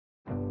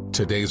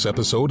Today's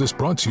episode is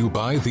brought to you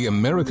by the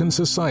American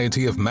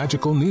Society of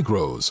Magical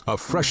Negroes, a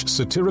fresh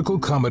satirical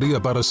comedy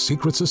about a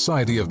secret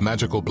society of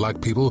magical black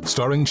people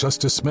starring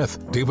Justice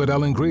Smith, David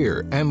Allen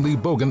Greer, Ann Lee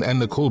Bogan, and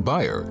Nicole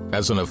Byer.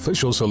 As an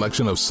official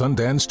selection of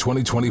Sundance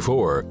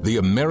 2024, the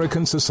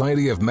American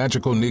Society of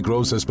Magical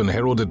Negroes has been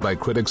heralded by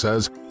critics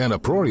as an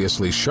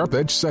uproariously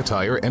sharp-edged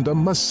satire and a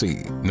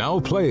must-see. Now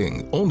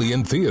playing only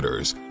in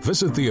theaters.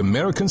 Visit the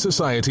American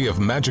Society of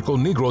Magical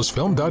Negroes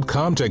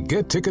Film.com to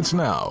get tickets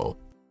now.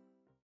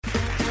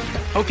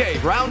 Okay,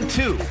 round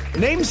two.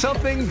 Name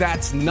something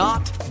that's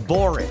not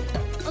boring.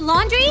 A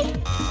laundry?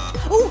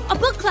 Ooh, a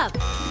book club.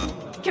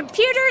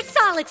 Computer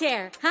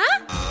solitaire,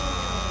 huh?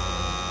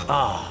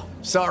 Ah,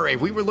 sorry,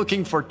 we were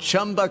looking for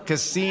Chumba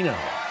Casino.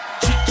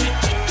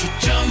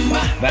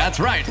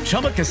 That's right,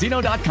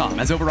 ChumbaCasino.com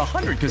has over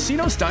 100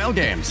 casino-style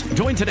games.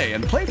 Join today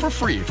and play for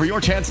free for your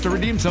chance to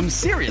redeem some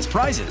serious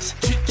prizes.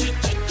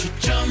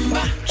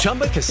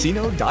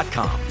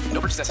 ChumbaCasino.com.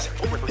 No purchase necessary.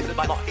 Void where prohibited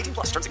by law. 18+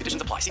 terms and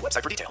conditions apply. See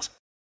website for details.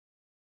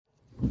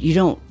 You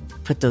don't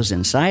put those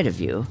inside of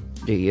you,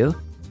 do you?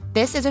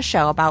 This is a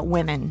show about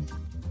women.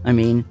 I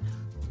mean,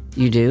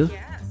 you do?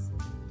 Yes.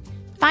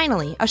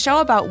 Finally, a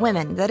show about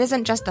women that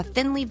isn't just a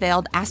thinly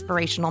veiled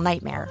aspirational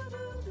nightmare.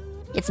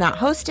 It's not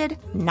hosted,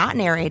 not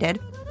narrated.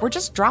 We're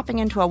just dropping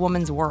into a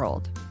woman's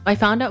world. I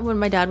found out when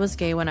my dad was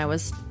gay when I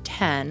was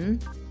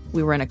 10.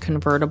 We were in a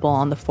convertible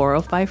on the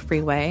 405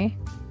 freeway,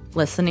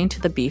 listening to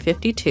the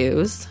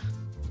B-52s.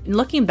 And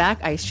looking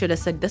back, I should have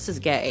said, this is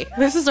gay.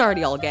 This is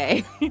already all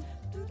gay.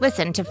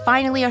 Listen to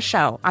Finally a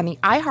Show on the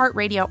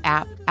iHeartRadio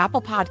app,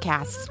 Apple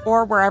Podcasts,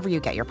 or wherever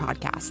you get your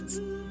podcasts.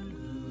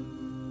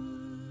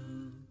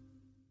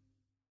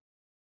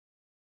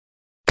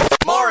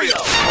 Mario!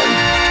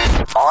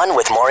 On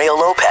with Mario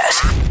Lopez.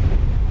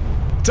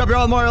 What's up,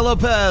 y'all? Mario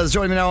Lopez.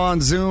 Joining me now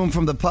on Zoom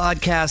from the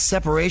podcast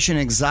Separation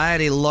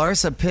Anxiety,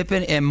 Larsa,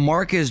 Pippen, and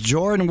Marcus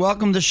Jordan.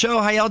 Welcome to the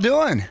show. How y'all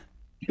doing?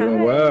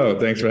 Doing well.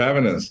 Thanks for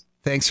having us.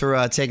 Thanks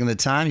for taking the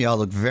time. Y'all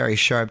look very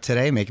sharp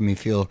today, making me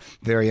feel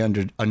very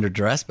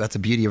underdressed. But that's the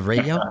beauty of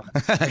radio.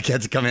 I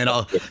get to come in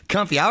all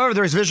comfy. However,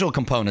 there's visual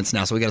components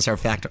now, so we got to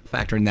start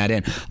factoring that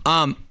in.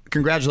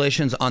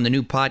 Congratulations on the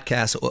new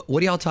podcast.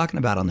 What are y'all talking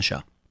about on the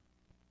show?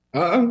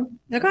 Oh,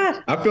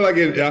 God. I feel like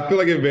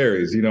it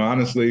varies. You know,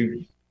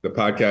 honestly, the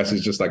podcast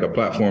is just like a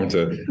platform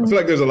to. I feel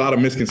like there's a lot of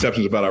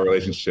misconceptions about our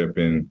relationship,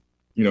 and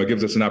you know, it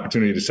gives us an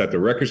opportunity to set the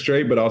record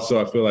straight. But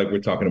also, I feel like we're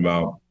talking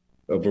about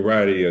a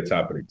variety of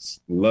topics: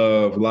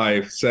 love,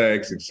 life,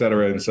 sex,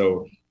 etc. And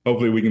so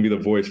hopefully we can be the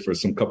voice for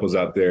some couples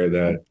out there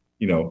that,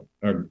 you know,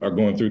 are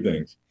going through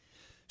things.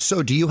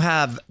 So do you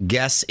have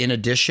guests in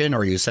addition,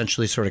 or are you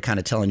essentially sort of kind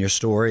of telling your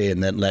story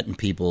and then letting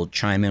people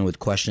chime in with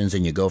questions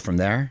and you go from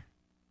there?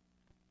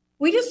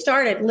 We just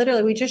started.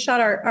 Literally, we just shot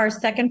our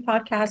second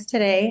podcast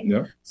today.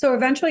 Yeah. So we're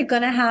eventually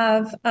going to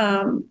have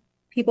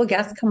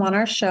guests come on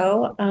our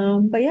show.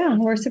 But yeah,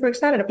 we're super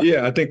excited about it.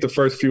 Yeah, I think the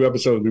first few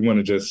episodes, we want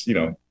to just, you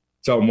know,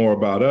 tell more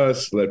about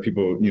us, let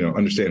people, you know,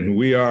 understand who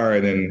we are.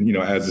 And then, you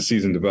know, as the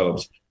season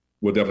develops,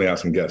 we'll definitely have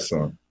some guests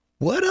on.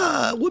 What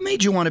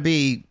made you want to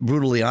be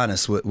brutally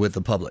honest with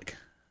the public?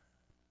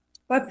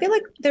 Well, I feel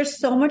like there's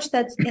so much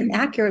that's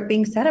inaccurate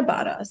being said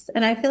about us.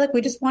 And I feel like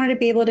we just wanted to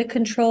be able to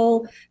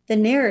control the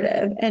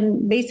narrative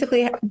and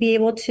basically be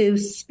able to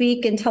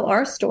speak and tell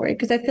our story.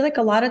 Because I feel like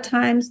a lot of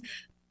times,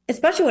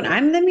 especially when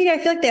I'm in the media, I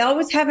feel like they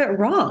always have it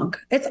wrong.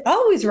 It's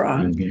always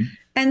wrong. Mm-hmm.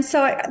 And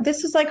so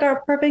this was like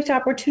our perfect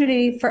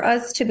opportunity for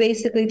us to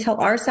basically tell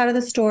our side of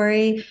the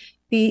story,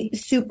 be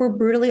super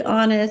brutally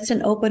honest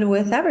and open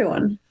with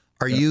everyone.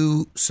 Are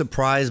you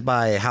surprised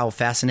by how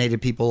fascinated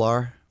people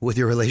are with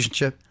your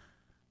relationship?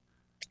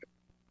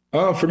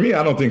 For me,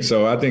 I don't think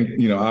so. I think,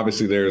 you know,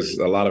 obviously there's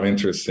a lot of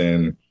interest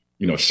in,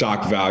 you know,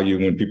 shock value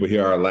when people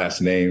hear our last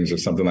names or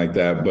something like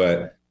that.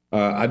 But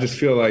I just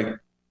feel like,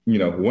 you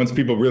know, once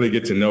people really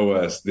get to know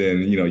us, then,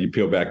 you know, you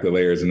peel back the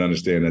layers and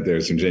understand that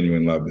there's some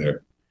genuine love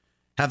there.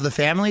 Have the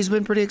families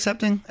been pretty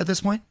accepting at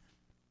this point?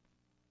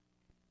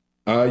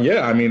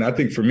 Yeah, I mean, I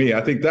think for me,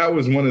 I think that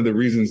was one of the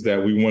reasons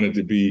that we wanted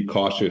to be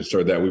cautious,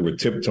 or that we were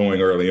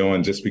tiptoeing early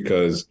on, just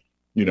because,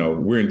 you know,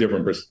 we're in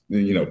different,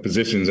 you know,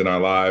 positions in our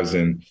lives.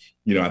 And,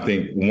 you know, I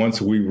think once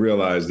we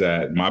realized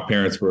that my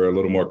parents were a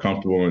little more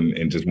comfortable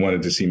and just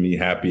wanted to see me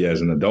happy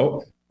as an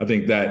adult, I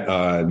think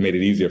that made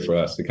it easier for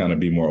us to kind of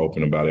be more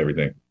open about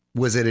everything.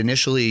 Was it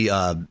initially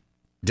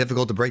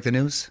difficult to break the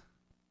news?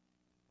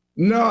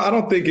 No, I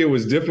don't think it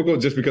was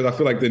difficult, just because I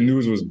feel like the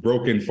news was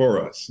broken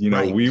for us. You know,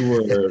 right. We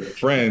were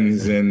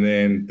friends, and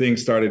then things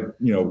started,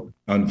 you know,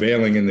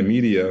 unveiling in the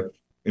media.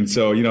 And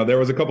so, you know, there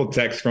was a couple of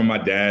texts from my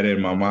dad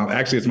and my mom.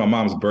 Actually, it's my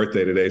mom's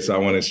birthday today, so I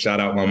want to shout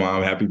out my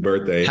mom. Happy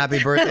birthday.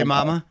 Happy birthday,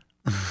 Mama.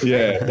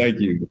 Yeah, thank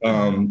you.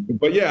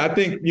 But yeah, I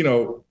think, you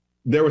know,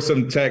 there were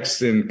some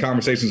texts and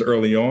conversations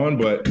early on,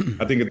 but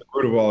I think at the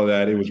root of all of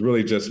that, it was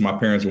really just my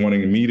parents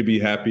wanting me to be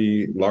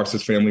happy,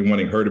 Larsa's family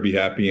wanting her to be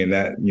happy, and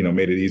that, you know,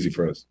 made it easy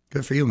for us.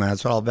 Good for you, man.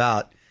 It's all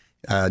about.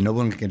 No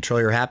one can control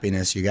your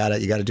happiness. You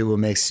gotta do what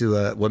makes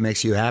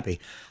you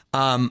happy.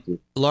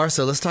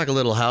 Larsa, let's talk a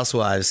little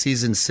Housewives.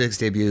 Season 6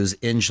 debuts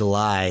in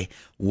July.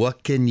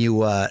 What can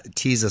you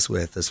tease us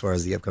with as far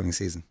as the upcoming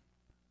season?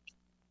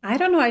 I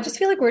don't know. I just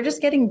feel like we're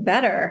just getting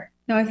better.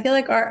 I feel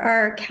like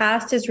our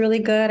cast is really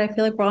good. I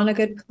feel like we're on a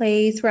good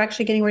place. We're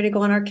actually getting ready to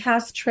go on our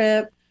cast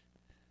trip.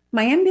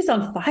 Miami's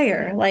on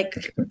fire.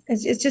 Like,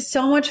 it's just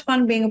so much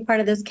fun being a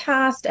part of this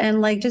cast and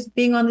like just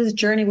being on this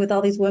journey with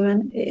all these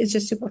women. It's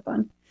just super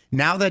fun.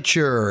 Now that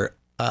you're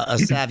a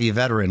savvy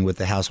veteran with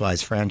the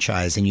Housewives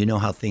franchise and you know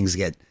how things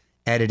get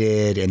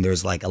edited and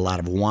there's like a lot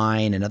of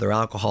wine and other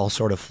alcohol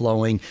sort of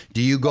flowing,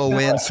 do you go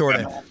in sort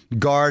of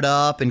guard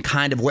up and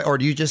kind of, or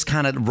do you just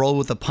kind of roll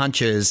with the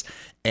punches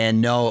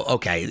and know,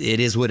 okay, it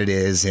is what it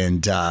is,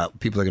 and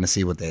people are going to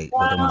see what they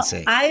want to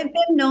see? I've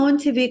been known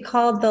to be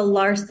called the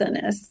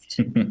larcenist.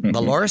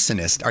 The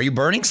larcenist? Are you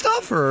burning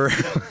stuff or?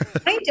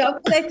 I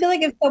don't, because I feel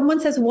like if someone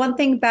says one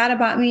thing bad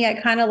about me, I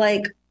kind of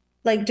like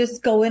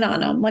just go in on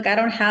them. Like I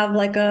don't have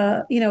like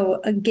a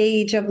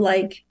gauge of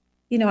like,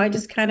 I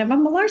just kind of,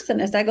 I'm a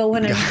larcenist. I go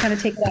in and kind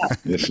of take it out.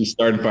 Yeah, she's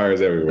starting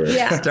fires everywhere.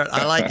 Yeah.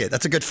 I like it.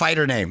 That's a good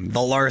fighter name, the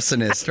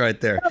larcenist right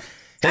there.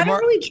 Hey, I don't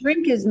really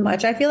drink as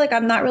much. I feel like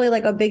I'm not really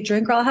like a big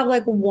drinker. I'll have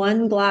like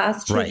one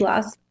glass, two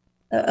glass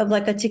of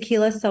like a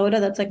tequila soda.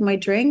 That's like my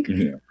drink.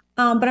 Yeah.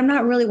 But I'm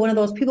not really one of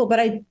those people. But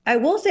I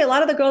will say a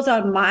lot of the girls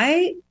on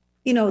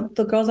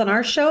the girls on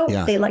our show,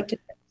 they like to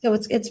drink. So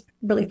it's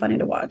really funny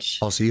to watch.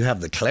 Oh, so you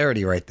have the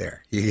clarity right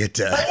there. You get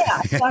to.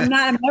 So I'm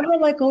never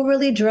like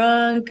overly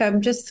drunk.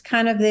 I'm just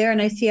kind of there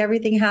and I see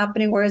everything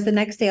happening. Whereas the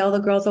next day, all the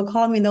girls will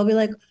call me and they'll be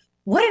like,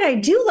 what did I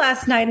do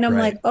last night? And I'm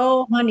like,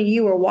 oh, honey,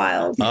 you were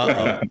wild.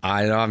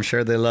 I know. I'm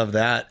sure they love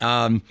that.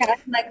 I'm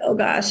like, oh,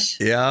 gosh.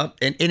 Yeah.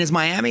 And is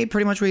Miami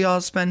pretty much where you all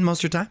spend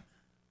most of your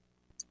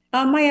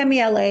time?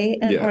 Miami, LA,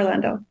 and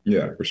Orlando.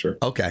 Yeah, for sure.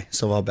 Okay.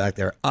 So all back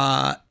there.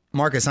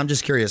 Marcus, I'm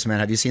just curious, man.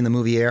 Have you seen the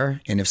movie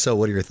Air? And if so,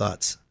 what are your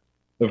thoughts?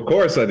 Of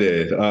course I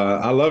did.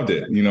 I loved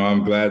it.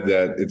 I'm glad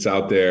that it's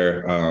out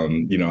there.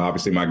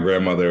 Obviously my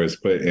grandmother is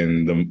put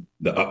in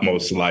the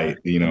utmost light,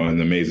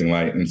 an amazing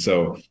light. And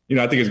so,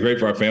 I think it's great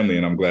for our family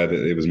and I'm glad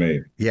that it was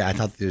made. Yeah, I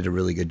thought they did a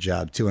really good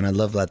job too. And I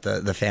love that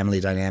the family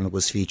dynamic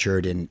was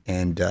featured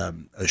and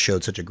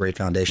showed such a great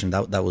foundation.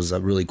 That was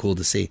really cool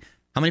to see.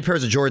 How many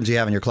pairs of Jordans do you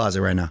have in your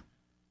closet right now?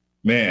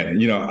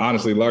 Man,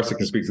 honestly, Larsa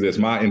can speak to this.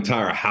 My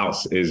entire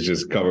house is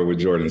just covered with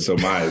Jordans. So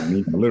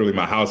literally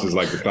my house is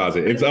like the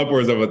closet. It's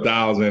upwards of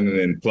 1,000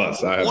 and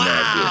plus. I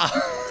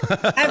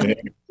have no idea.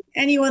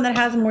 Anyone that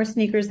has more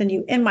sneakers than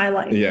you in my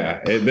life.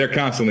 Yeah, they're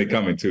constantly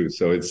coming too.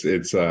 So it's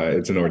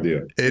an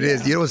ordeal. It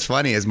is. You know what's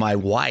funny is my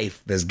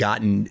wife has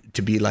gotten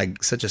to be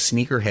like such a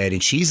sneakerhead,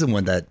 and she's the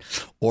one that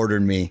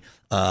ordered me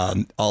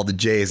all the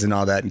J's and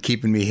all that, and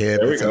keeping me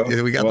hip.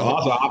 There we go.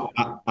 Also,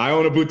 I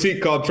own a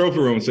boutique called Trophy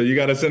Room, so you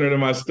got to send her to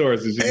my store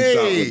so she can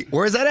shop with.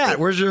 Where's that at?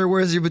 Where's your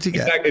boutique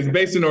at? It's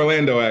based in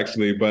Orlando,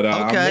 actually, but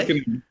I'm looking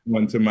at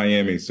one to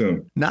Miami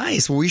soon.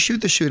 Nice. Well, we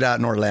shoot the shootout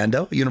in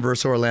Orlando,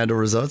 Universal Orlando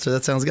Resort. So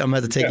that sounds good. I'm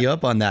going to have to take you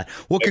up on that.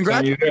 Well,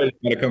 congrats. You got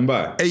to come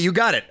by. Hey, you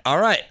got it. All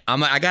right.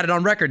 I got it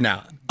on record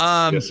now.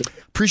 Yes,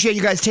 appreciate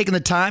you guys taking the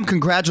time.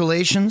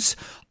 Congratulations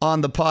on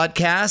the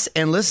podcast.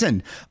 And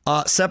listen,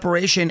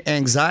 Separation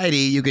Anxiety,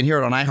 you can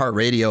hear it on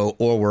iHeartRadio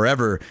or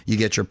wherever you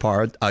get your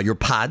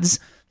pods.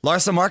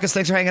 Larsa, Marcus,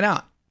 thanks for hanging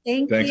out.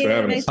 Thanks for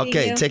having us.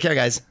 Okay, take care,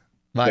 guys.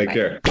 Bye. Take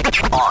care.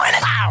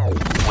 On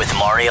with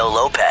Mario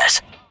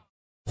Lopez.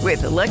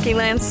 With the Lucky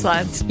Land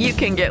Slots, you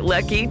can get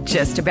lucky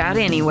just about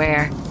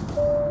anywhere.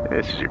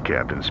 This is your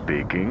captain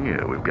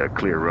speaking. We've got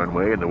clear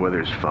runway and the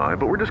weather's fine,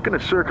 but we're just going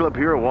to circle up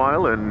here a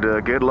while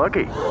and get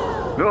lucky.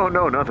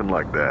 No, nothing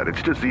like that.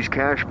 It's just these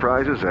cash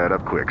prizes add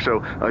up quick. So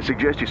I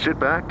suggest you sit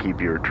back, keep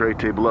your tray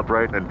table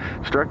upright, and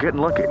start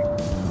getting lucky.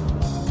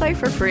 Play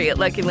for free at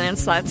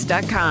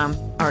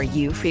LuckyLandSlots.com. Are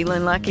you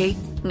feeling lucky?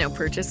 No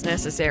purchase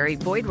necessary.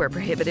 Void where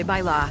prohibited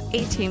by law.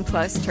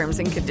 18+ terms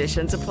and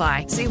conditions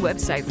apply. See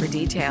website for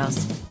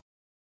details.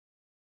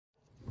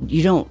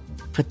 You don't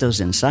put those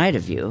inside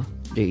of you,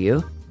 do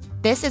you?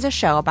 This is a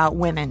show about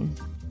women.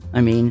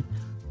 I mean,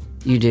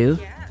 you do?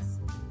 Yes.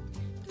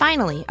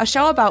 Finally, a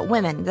show about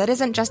women that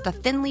isn't just a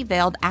thinly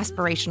veiled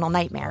aspirational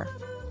nightmare.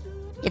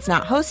 It's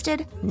not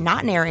hosted,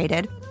 not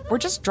narrated. We're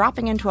just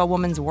dropping into a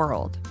woman's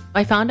world.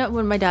 I found out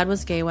when my dad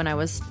was gay when I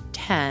was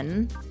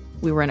 10.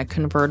 We were in a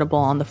convertible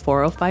on the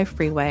 405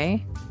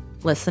 freeway,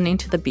 listening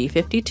to the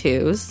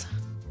B-52s.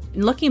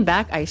 And looking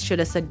back, I should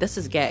have said, this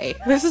is gay.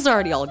 This is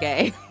already all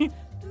gay.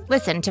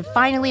 Listen to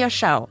Finally a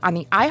Show on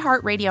the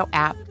iHeartRadio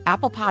app,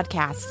 Apple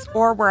Podcasts,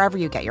 or wherever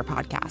you get your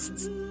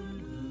podcasts.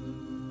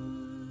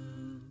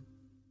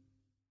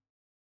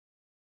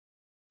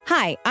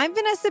 Hi, I'm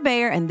Vanessa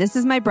Bayer, and this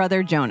is my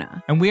brother,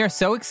 Jonah. And we are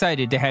so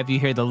excited to have you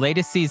hear the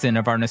latest season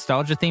of our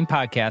nostalgia-themed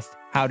podcast,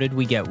 How Did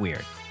We Get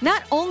Weird?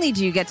 Not only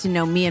do you get to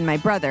know me and my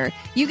brother,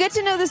 you get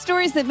to know the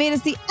stories that made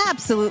us the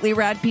absolutely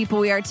rad people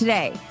we are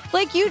today.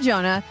 Like you,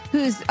 Jonah,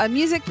 who's a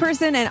music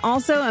person and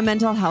also a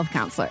mental health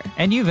counselor.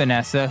 And you,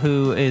 Vanessa,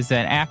 who is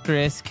an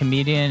actress,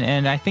 comedian,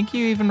 and I think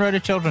you even wrote a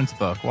children's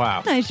book.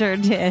 Wow. I sure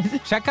did.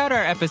 Check out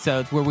our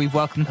episodes where we've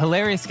welcomed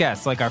hilarious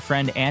guests like our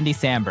friend Andy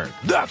Samberg.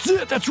 That's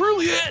it. That's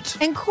really it.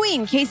 And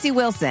Queen Casey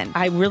Wilson.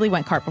 I really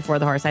went cart before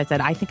the horse. I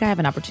said, I think I have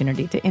an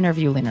opportunity to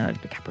interview Leonardo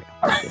DiCaprio.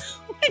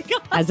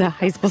 As a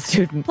high school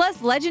student. Plus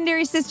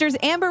legendary sisters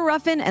Amber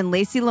Ruffin and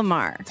Lacey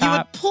Lamar. You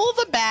would pull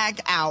the bag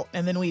out,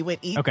 and then we would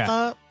eat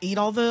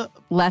all the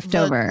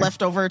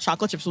leftover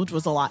chocolate chips, which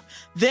was a lot.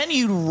 Then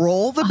you'd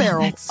roll the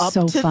barrel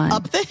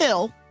up the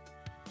hill,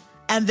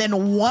 and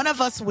then one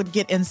of us would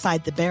get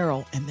inside the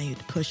barrel, and they'd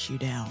push you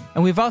down.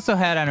 And we've also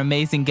had on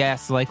amazing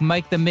guests like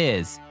Mike the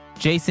Miz,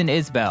 Jason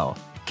Isbell,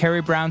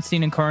 Carrie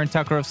Brownstein and Corin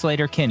Tucker of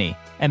Slater-Kinney,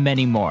 and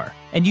many more.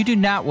 And you do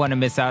not want to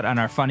miss out on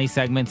our funny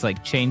segments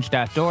like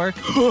Change.dork.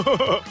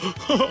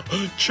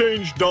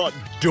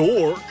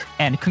 Change.dork.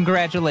 And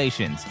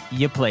congratulations,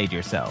 you played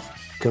yourself.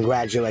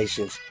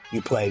 Congratulations,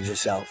 you played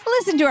yourself.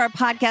 Listen to our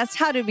podcast,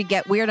 How Did We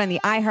Get Weird, on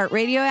the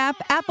iHeartRadio app,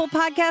 Apple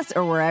Podcasts,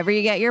 or wherever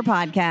you get your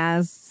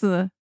podcasts.